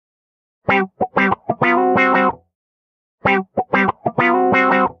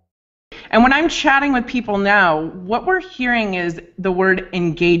And when I'm chatting with people now, what we're hearing is the word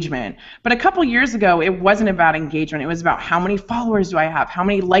engagement. But a couple years ago, it wasn't about engagement. It was about how many followers do I have? How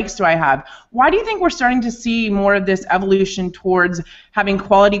many likes do I have? Why do you think we're starting to see more of this evolution towards having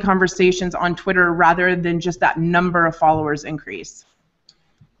quality conversations on Twitter rather than just that number of followers increase?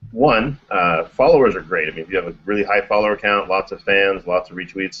 One, followers are great. I mean, if you have a really high follower count, lots of fans, lots of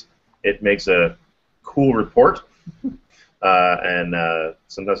retweets, it makes a cool report. And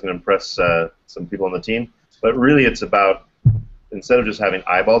sometimes can impress some people on the team. But really, it's about, instead of just having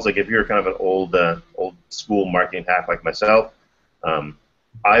eyeballs, like if you're kind of an old school marketing hack like myself,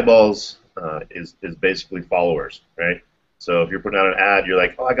 eyeballs is basically followers, right? So if you're putting out an ad, you're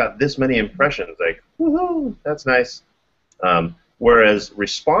like, oh, I got this many impressions, like, woohoo, that's nice. Whereas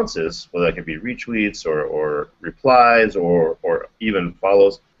responses, whether that could be retweets or replies or even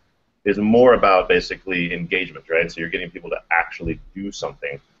follows, is more about basically engagement, right? So you're getting people to actually do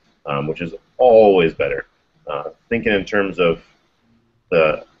something, which is always better. Thinking in terms of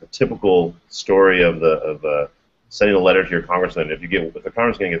the typical story of sending a letter to your congressman. If the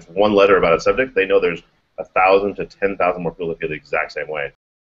congressman gets one letter about a subject, they know there's 1,000 to 10,000 more people that feel the exact same way.